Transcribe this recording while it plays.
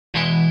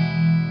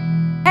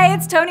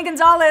it's Tony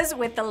Gonzalez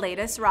with the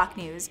latest rock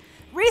news.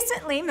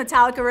 Recently,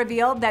 Metallica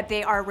revealed that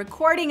they are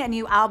recording a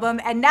new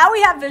album, and now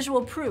we have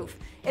visual proof.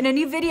 In a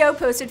new video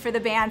posted for the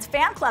band's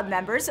fan club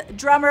members,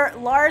 drummer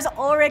Lars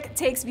Ulrich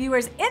takes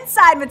viewers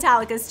inside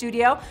Metallica's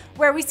studio,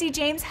 where we see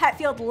James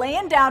Hetfield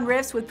laying down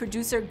riffs with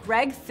producer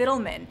Greg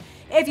Fidelman.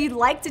 If you'd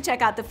like to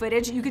check out the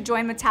footage, you could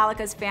join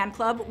Metallica's fan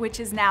club,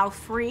 which is now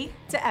free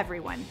to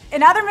everyone.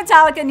 In other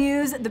Metallica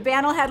news, the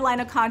band will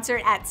headline a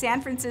concert at San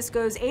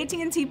Francisco's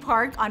AT&T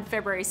Park on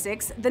February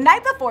 6th, the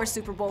night before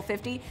Super Bowl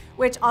 50,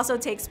 which also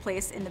takes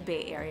place in the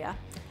Bay Area.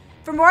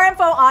 For more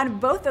info on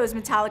both those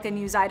Metallica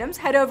news items,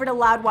 head over to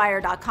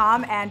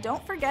loudwire.com and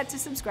don't forget to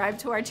subscribe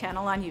to our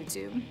channel on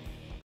YouTube.